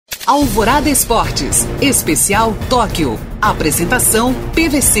Alvorada Esportes, especial Tóquio. Apresentação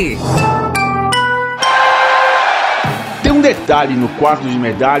PVC. Tem um detalhe no quadro de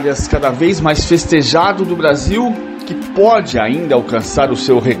medalhas cada vez mais festejado do Brasil, que pode ainda alcançar o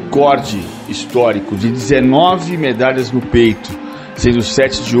seu recorde histórico de 19 medalhas no peito, sendo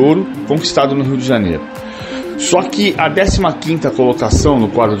 7 de ouro, conquistado no Rio de Janeiro. Só que a 15ª colocação no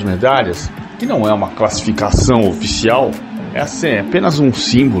quadro de medalhas, que não é uma classificação oficial, é apenas um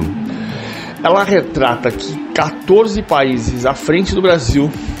símbolo. Ela retrata que 14 países à frente do Brasil,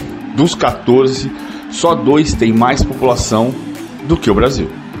 dos 14, só 2 têm mais população do que o Brasil.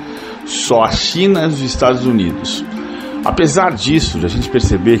 Só a China e os Estados Unidos. Apesar disso, de a gente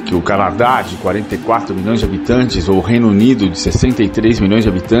perceber que o Canadá, de 44 milhões de habitantes, ou o Reino Unido, de 63 milhões de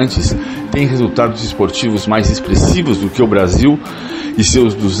habitantes, tem resultados esportivos mais expressivos do que o Brasil e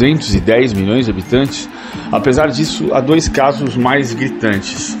seus 210 milhões de habitantes, apesar disso, há 2 casos mais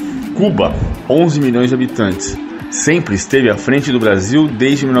gritantes. Cuba, 11 milhões de habitantes, sempre esteve à frente do Brasil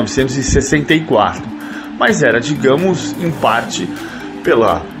desde 1964, mas era, digamos, em parte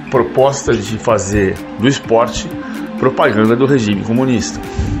pela proposta de fazer do esporte propaganda do regime comunista.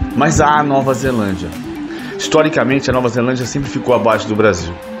 Mas há a Nova Zelândia. Historicamente, a Nova Zelândia sempre ficou abaixo do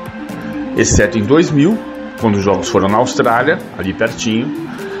Brasil, exceto em 2000, quando os jogos foram na Austrália, ali pertinho,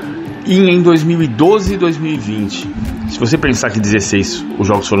 e em 2012 e 2020. Se você pensar que 16 os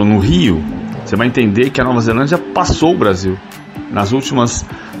jogos foram no Rio, você vai entender que a Nova Zelândia passou o Brasil nas últimas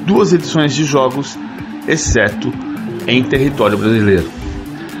 2 edições de jogos, exceto em território brasileiro.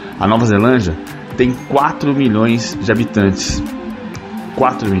 A Nova Zelândia tem 4 milhões de habitantes.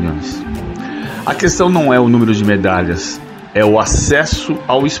 4 milhões. A questão não é o número de medalhas, é o acesso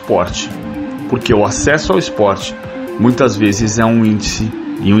ao esporte. Porque o acesso ao esporte muitas vezes é um índice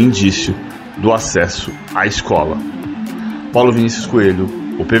e um indício do acesso à escola. Paulo Vinícius Coelho,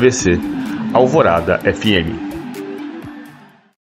 o PVC, Alvorada FM.